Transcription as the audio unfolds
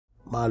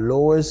My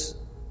lowest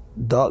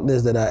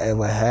darkness that I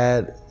ever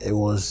had, it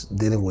was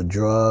dealing with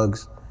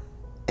drugs,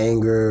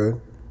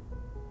 anger,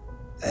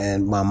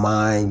 and my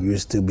mind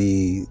used to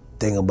be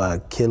thinking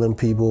about killing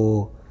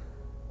people.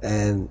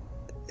 And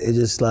it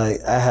just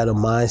like, I had a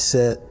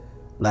mindset,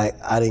 like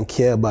I didn't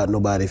care about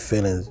nobody's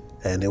feelings,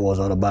 and it was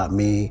all about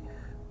me.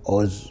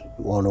 Always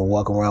want to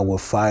walk around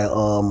with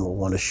firearm,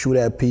 want to shoot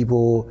at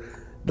people,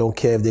 don't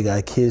care if they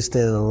got kids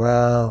standing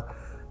around,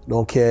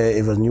 don't care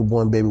if a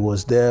newborn baby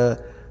was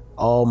there.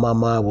 All my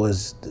mind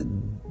was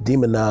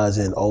demonized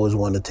and always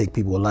wanted to take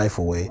people's life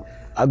away.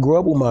 I grew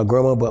up with my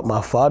grandma, but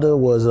my father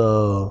was,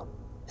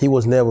 he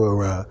was never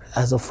around.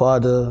 As a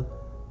father,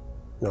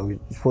 you're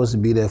supposed to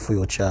be there for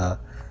your child,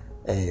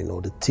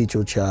 and to teach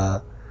your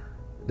child,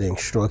 to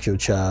instruct your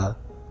child,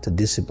 to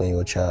discipline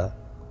your child.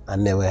 I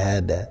never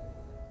had that.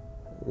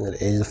 At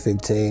the age of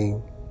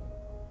 15,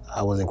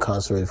 I was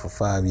incarcerated for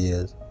 5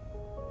 years.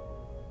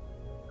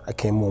 I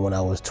came home when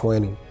I was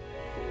 20.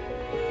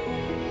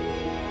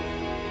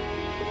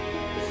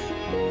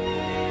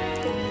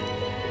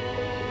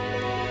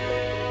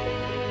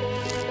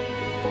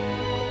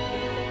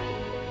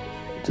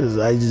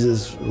 I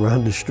just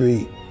run the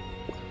street,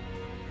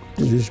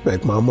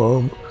 disrespect my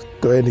mom,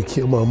 threatened to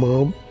kill my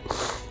mom.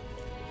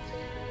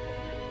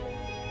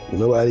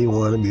 Nobody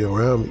wanted to be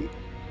around me.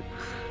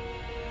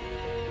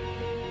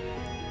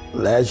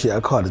 Last year I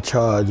caught a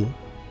charge,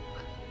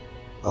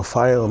 a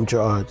firearm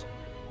charge,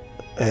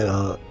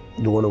 and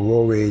doing a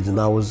road rage, and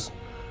I was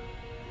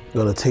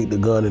gonna take the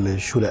gun and then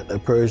shoot at the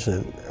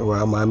person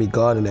around Miami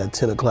Garden at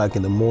 10 o'clock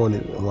in the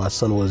morning, and my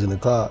son was in the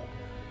car,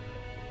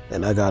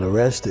 and I got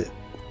arrested.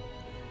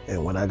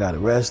 And when I got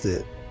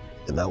arrested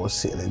and I was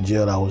sitting in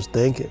jail, I was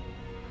thinking,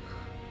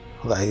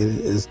 like,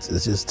 it's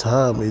just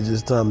time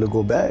to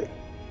go back.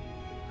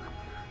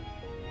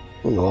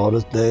 All the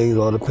things,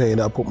 all the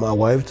pain I put my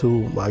wife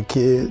to, my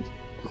kids,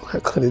 I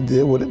couldn't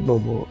deal with it no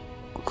more.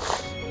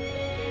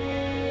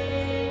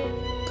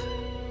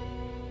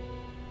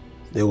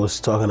 They was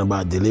talking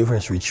about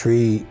deliverance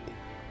retreat.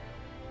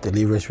 I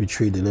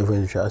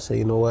said,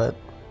 you know what?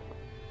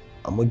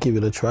 I'm gonna give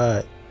it a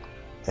try.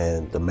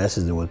 And the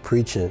message they were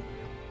preaching,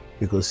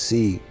 you could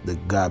see the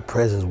God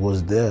presence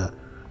was there.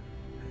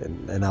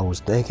 And I was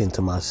thinking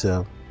to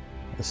myself,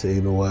 I said,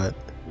 you know what?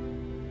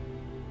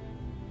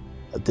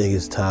 I think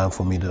it's time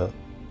for me to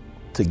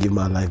give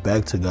my life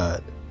back to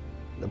God.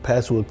 The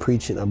pastor was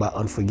preaching about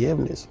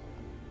unforgiveness.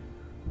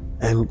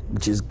 And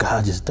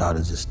God just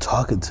started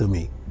talking to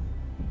me.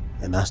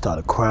 And I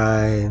started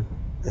crying,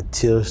 and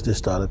tears just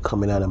started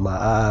coming out of my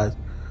eyes.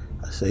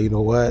 I said, you know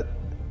what?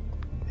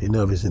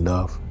 Enough is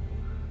enough.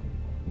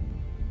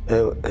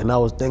 And I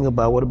was thinking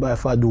about, what about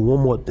if I do one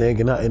more thing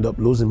and I end up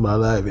losing my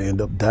life and end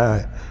up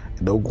dying,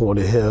 end up going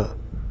to hell?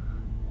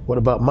 What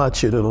about my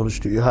children on the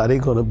street? How they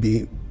gonna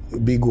be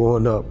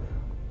growing up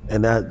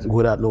and not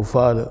without no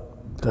father?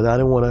 Because I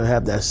didn't want to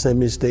have that same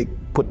mistake,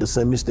 put the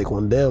same mistake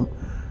on them,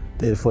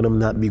 than for them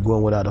not to be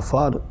growing without a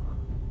father.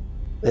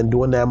 And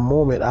during that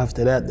moment,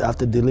 after that,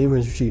 after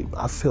deliverance retreat,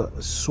 I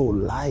felt so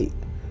light.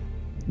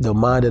 The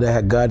mind that I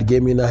had, God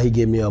gave me now, He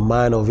gave me a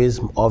mind of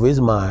His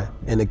mind,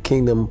 and the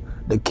kingdom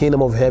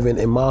of heaven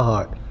in my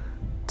heart,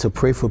 to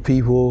pray for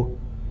people,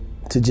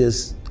 to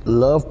just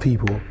love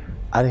people.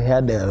 I didn't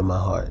have that in my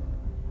heart.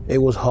 It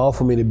was hard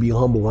for me to be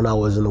humble when I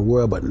was in the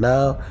world, but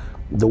now,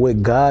 the way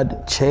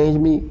God changed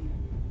me,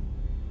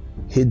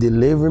 He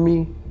delivered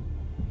me,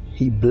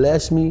 He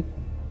blessed me,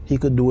 He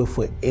could do it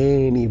for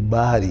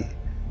anybody.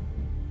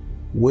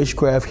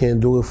 Witchcraft can't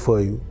do it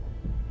for you.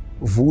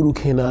 Voodoo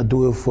cannot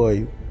do it for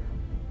you.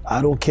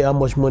 I don't care how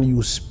much money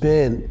you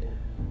spend,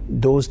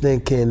 those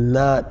things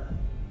cannot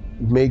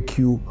make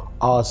you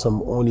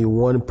awesome. Only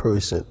one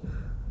person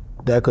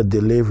that could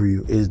deliver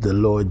you is the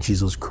Lord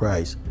Jesus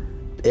Christ.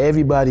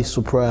 Everybody's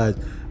surprised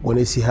when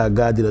they see how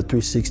God did a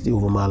 360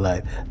 over my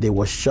life. They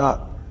were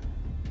shocked.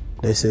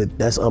 They said,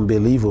 that's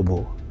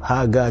unbelievable.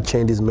 How God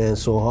changed this man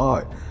so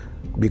hard.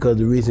 Because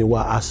the reason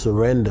why I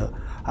surrender,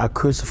 I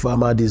crucify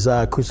my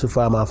desire,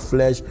 crucify my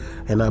flesh,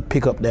 and I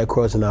pick up that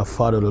cross and I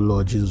follow the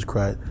Lord Jesus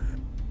Christ.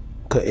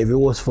 Because if it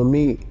was for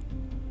me,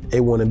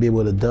 it wouldn't be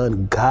able to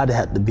done. God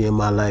had to be in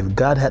my life.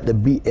 God had to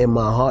be in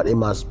my heart, in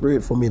my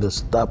spirit, for me to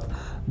stop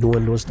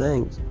doing those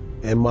things.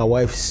 And my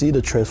wife see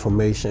the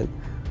transformation.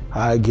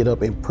 How I get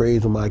up and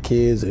praise with my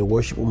kids and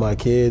worship with my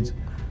kids,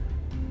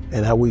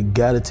 and how we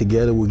gather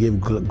together, we give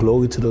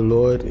glory to the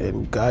Lord,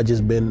 and God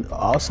just been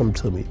awesome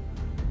to me.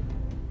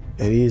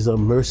 And He's a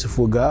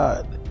merciful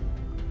God.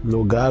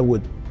 God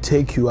would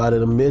take you out of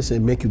the midst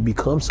and make you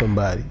become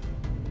somebody.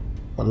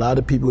 A lot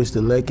of people used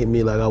to look at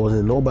me like I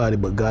wasn't nobody,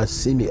 but God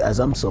see me as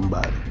I'm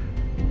somebody.